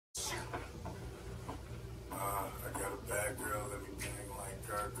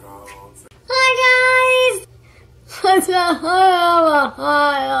I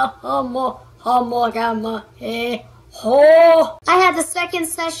had the second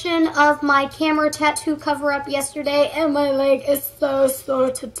session of my camera tattoo cover-up yesterday, and my leg is so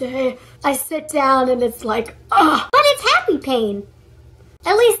sore today. I sit down and it's like, ugh. But it's happy pain.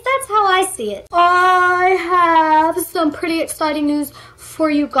 At least that's how I see it. I have some pretty exciting news for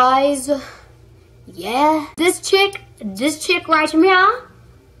you guys. Yeah. This chick right here.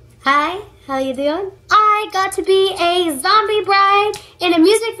 Hi, how you doing? I got to be a zombie bride in a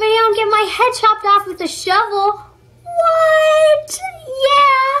music video and get my head chopped off with a shovel. What?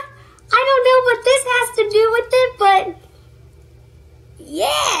 Yeah. I don't know what this has to do with it, but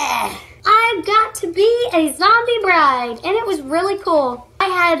yeah. I got to be a zombie bride, and it was really cool. I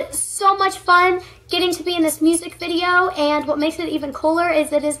had so much fun getting to be in this music video, and what makes it even cooler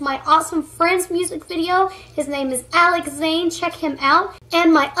is it is my awesome friend's music video. His name is Alex Zane. Check him out.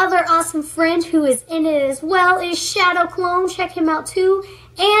 And my other awesome friend who is in it as well is Shadow Clone. Check him out too.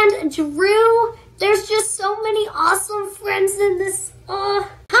 And Drew. There's just so many awesome friends in this. How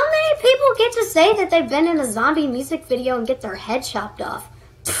many people get to say that they've been in a zombie music video and get their head chopped off?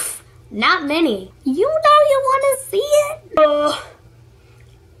 Pfft, not many. You know you want to see it?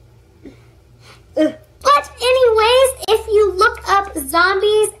 But anyways, if you look up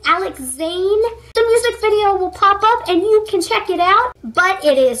Zombies Alex Zane, the music video will pop up and you can check it out. But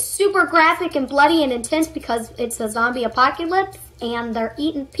it is super graphic and bloody and intense because it's a zombie apocalypse and they're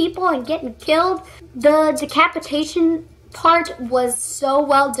eating people and getting killed. The decapitation part was so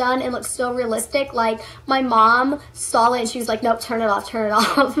well done and looks so realistic. Like, my mom saw it and she was like, nope, turn it off, turn it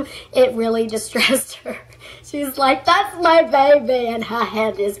off. It really distressed her. She's like, that's my baby and her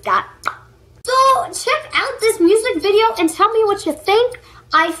head is got. So check out this music video and tell me what you think.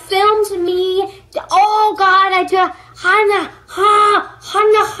 I filmed me, oh God, I do,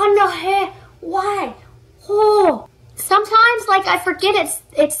 why? Oh. Sometimes, like, I forget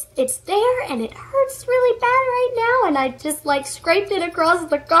it's there and it hurts really bad right now, and I just, like, scraped it across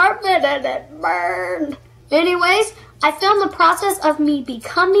the carpet and it burned. Anyways, I filmed the process of me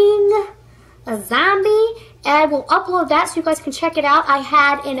becoming a zombie, and I will upload that so you guys can check it out. I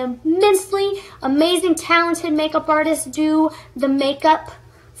had an immensely amazing, talented makeup artist do the makeup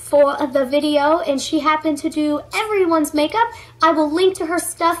for the video, and she happened to do everyone's makeup. I will link to her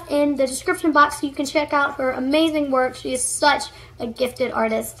stuff in the description box so you can check out her amazing work. She is such a gifted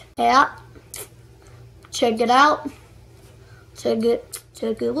artist. Yeah. Check it out. Check it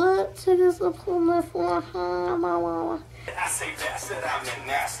what? Check it I say that's it, I'm in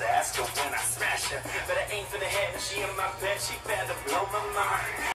master. Ask her when I smash her. But it ain't for the head, she in my bed, she better blow my mind.